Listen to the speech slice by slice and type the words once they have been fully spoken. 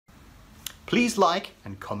Please like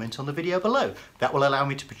and comment on the video below. That will allow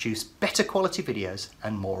me to produce better quality videos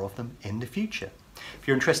and more of them in the future. If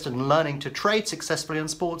you're interested in learning to trade successfully on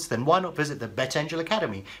sports, then why not visit the BetAngel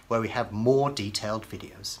Academy, where we have more detailed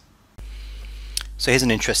videos. So here's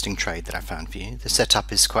an interesting trade that I found for you. The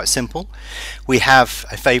setup is quite simple. We have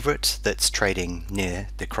a favourite that's trading near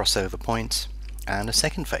the crossover point and a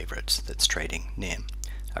second favourite that's trading near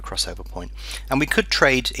a crossover point. And we could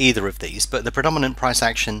trade either of these, but the predominant price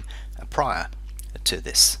action prior to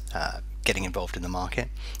this getting involved in the market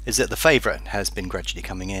is that the favourite has been gradually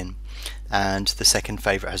coming in and the second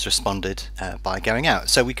favourite has responded by going out.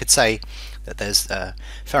 So we could say that there's a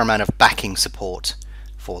fair amount of backing support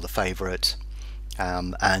for the favourite.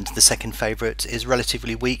 And the second favourite is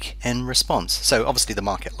relatively weak in response. So obviously the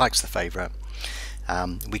market likes the favourite.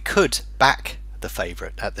 We could back the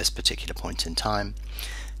favourite at this particular point in time,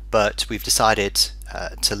 but we've decided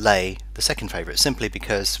to lay the second favourite simply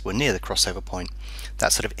because we're near the crossover point.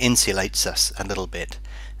 That sort of insulates us a little bit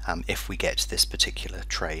if we get this particular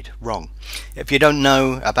trade wrong. If you don't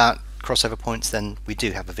know about crossover points, then we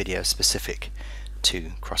do have a video specific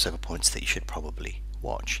to crossover points that you should probably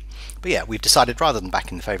watch. But yeah, we've decided rather than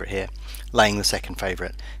backing the favourite here, laying the second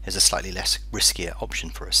favourite is a slightly less riskier option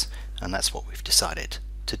for us, and that's what we've decided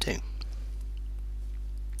to do.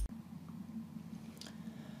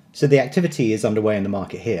 So the activity is underway in the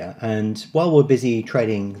market here, and while we're busy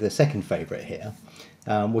trading the second favourite here,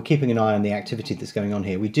 we're keeping an eye on the activity that's going on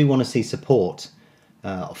here. We do want to see support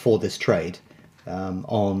for this trade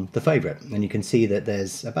on the favourite, and you can see that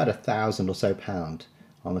there's about £1,000 or so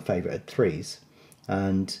on the favourite at threes,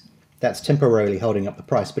 and that's temporarily holding up the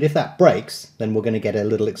price. But if that breaks, then we're going to get a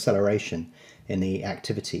little acceleration in the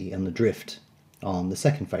activity and the drift on the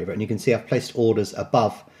second favourite. And you can see I've placed orders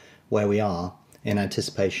above where we are in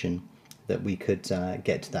anticipation that we could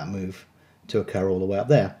get that move to occur all the way up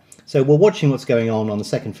there. So we're watching what's going on the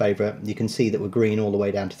second favourite. You can see that we're green all the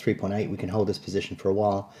way down to 3.8. We can hold this position for a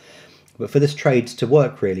while. But for this trade to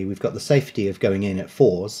work, really, we've got the safety of going in at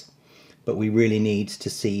fours, but we really need to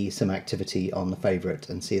see some activity on the favourite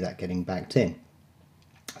and see that getting backed in.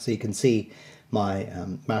 So you can see my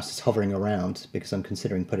mouse is hovering around because I'm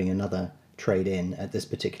considering putting another trade in at this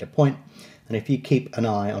particular point. And if you keep an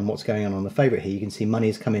eye on what's going on the favourite here, you can see money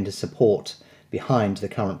has come into support behind the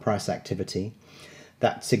current price activity.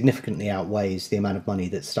 That significantly outweighs the amount of money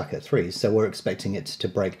that's stuck at threes, so we're expecting it to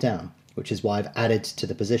break down, which is why I've added to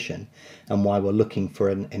the position and why we're looking for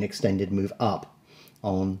an extended move up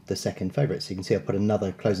on the second favourite. So you can see I put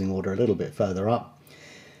another closing order a little bit further up.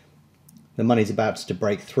 The money's about to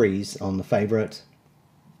break threes on the favourite.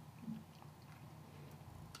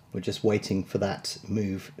 We're just waiting for that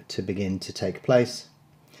move to begin to take place.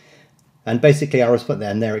 And basically our response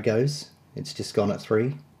there, and there it goes. It's just gone at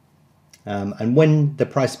 3. And when the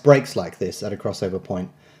price breaks like this at a crossover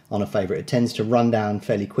point on a favourite, it tends to run down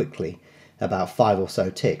fairly quickly, about 5 or so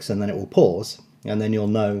ticks, and then it will pause, and then you'll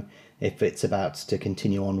know if it's about to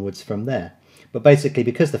continue onwards from there. But basically,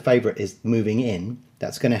 because the favourite is moving in,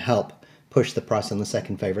 that's going to help push the price on the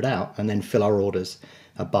second favourite out and then fill our orders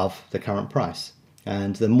above the current price.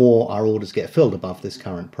 And the more our orders get filled above this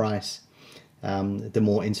current price, the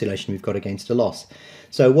more insulation we've got against a loss.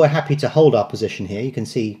 So we're happy to hold our position here. You can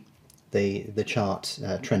see the chart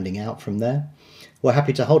trending out from there. We're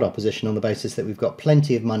happy to hold our position on the basis that we've got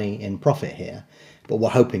plenty of money in profit here, but we're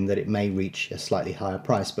hoping that it may reach a slightly higher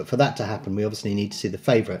price. But for that to happen, we obviously need to see the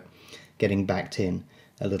favourite getting backed in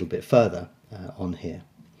a little bit further on here.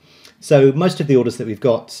 So most of the orders that we've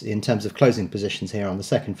got in terms of closing positions here on the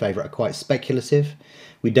second favourite are quite speculative.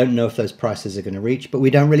 We don't know if those prices are going to reach, but we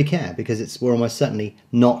don't really care because we're almost certainly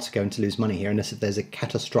not going to lose money here unless there's a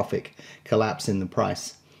catastrophic collapse in the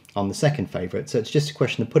price on the second favourite. So it's just a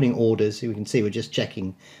question of putting orders. You can see we're just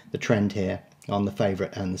checking the trend here on the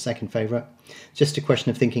favourite and the second favourite. It's just a question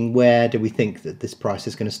of thinking, where do we think that this price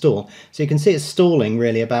is going to stall? So you can see it's stalling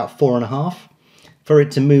really about 4.5. For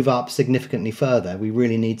it to move up significantly further, we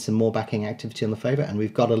really need some more backing activity on the favourite, and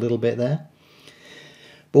we've got a little bit there.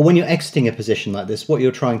 But when you're exiting a position like this, what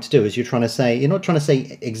you're trying to do is you're not trying to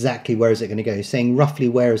say exactly where is it going to go. You're saying roughly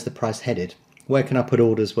where is the price headed? Where can I put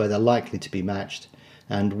orders where they're likely to be matched?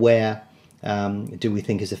 And where do we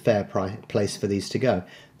think is a fair place for these to go?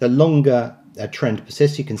 The longer a trend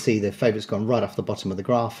persists, you can see the favourite's gone right off the bottom of the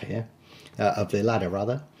graph here, of the ladder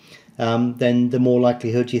rather, then the more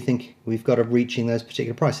likelihood you think we've got of reaching those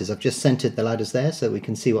particular prices. I've just centered the ladders there so we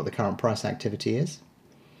can see what the current price activity is.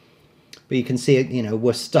 But you can see it,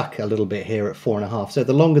 we're stuck a little bit here at 4.5. So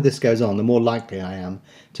the longer this goes on, the more likely I am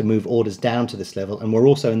to move orders down to this level. And we're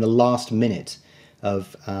also in the last minute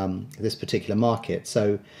of this particular market.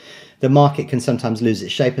 So the market can sometimes lose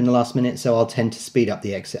its shape in the last minute, so I'll tend to speed up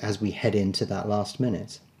the exit as we head into that last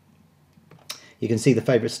minute. You can see the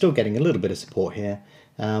favourite's still getting a little bit of support here,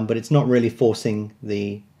 but it's not really forcing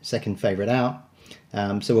the second favourite out.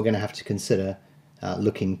 So we're going to have to consider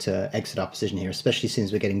looking to exit our position here, especially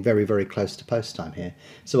since we're getting very, very close to post time here.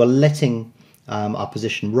 So we're letting our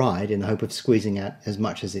position ride in the hope of squeezing out as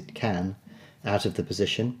much as it can out of the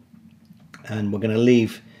position. And we're going to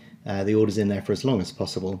leave the orders in there for as long as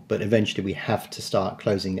possible, but eventually we have to start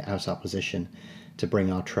closing out our position to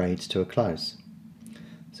bring our trades to a close.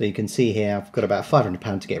 So you can see here I've got about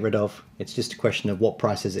 £500 to get rid of. It's just a question of what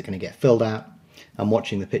price is it going to get filled out. I'm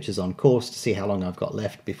watching the pictures on course to see how long I've got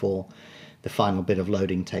left before the final bit of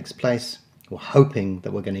loading takes place. We're hoping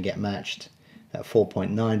that we're going to get matched at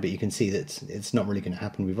 4.9, but you can see that it's not really going to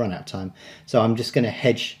happen. We've run out of time. So I'm just going to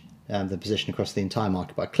hedge the position across the entire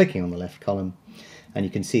market by clicking on the left column, and you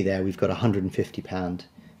can see there we've got a £150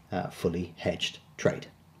 fully hedged trade.